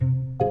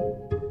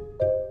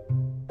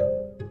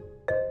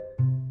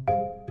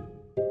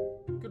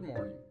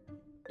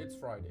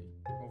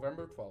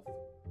November 12th,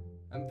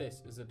 and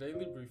this is a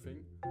daily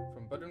briefing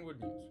from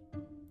Buttonwood News.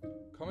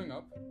 Coming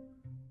up,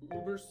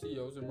 Uber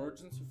CEO's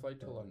emergency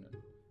flight to London,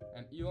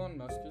 and Elon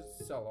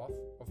Musk's sell-off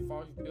of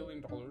 $5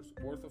 billion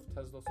worth of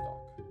Tesla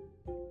stock.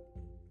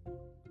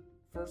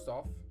 First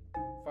off,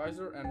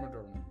 Pfizer and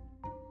Moderna.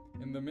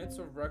 In the midst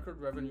of record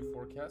revenue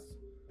forecasts,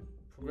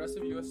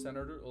 progressive US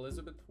Senator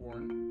Elizabeth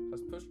Warren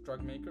has pushed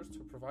drug makers to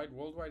provide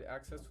worldwide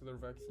access to their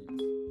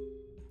vaccines.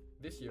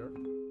 This year,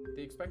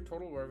 they expect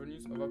total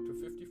revenues of up to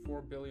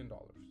 $54 billion.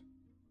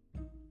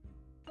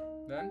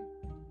 Then,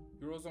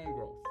 Eurozone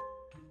growth.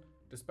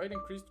 Despite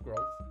increased growth,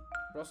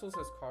 Brussels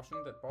has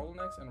cautioned that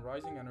bottlenecks and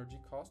rising energy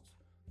costs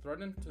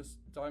threaten to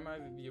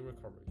stymie the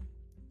recovery.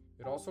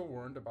 It also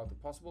warned about the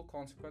possible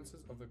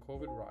consequences of the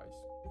COVID rise.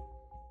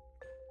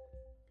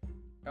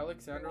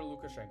 Alexander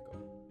Lukashenko.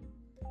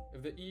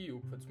 If the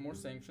EU puts more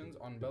sanctions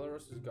on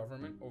Belarus's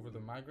government over the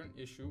migrant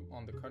issue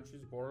on the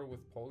country's border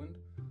with Poland,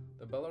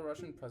 the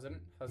Belarusian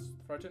president has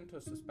threatened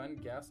to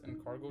suspend gas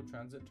and cargo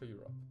transit to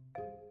Europe.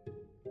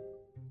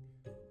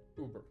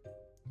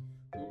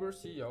 Uber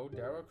CEO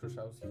Dara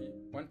Khrushchevsky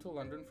went to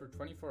London for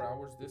 24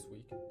 hours this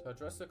week to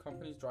address the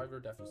company's driver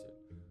deficit,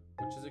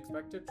 which is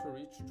expected to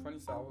reach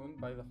 20,000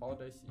 by the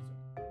holiday season.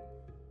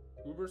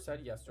 Uber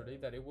said yesterday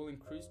that it will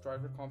increase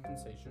driver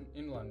compensation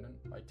in London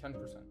by 10%.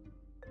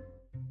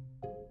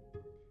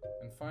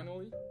 And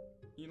finally,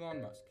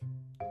 Elon Musk.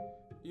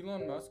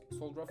 Elon Musk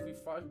sold roughly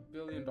 $5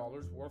 billion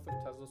worth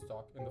of Tesla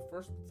stock in the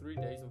first 3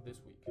 days of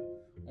this week,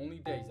 only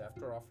days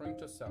after offering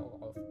to sell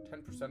off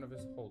 10% of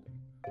his holding,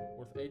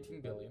 worth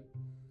 $18 billion,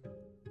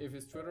 if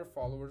his Twitter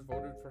followers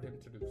voted for him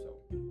to do so.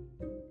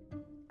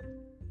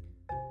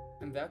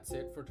 And that's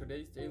it for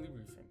today's daily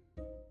briefing.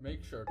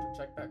 Make sure to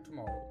check back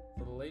tomorrow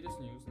for the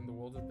latest news in the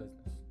world of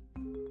business.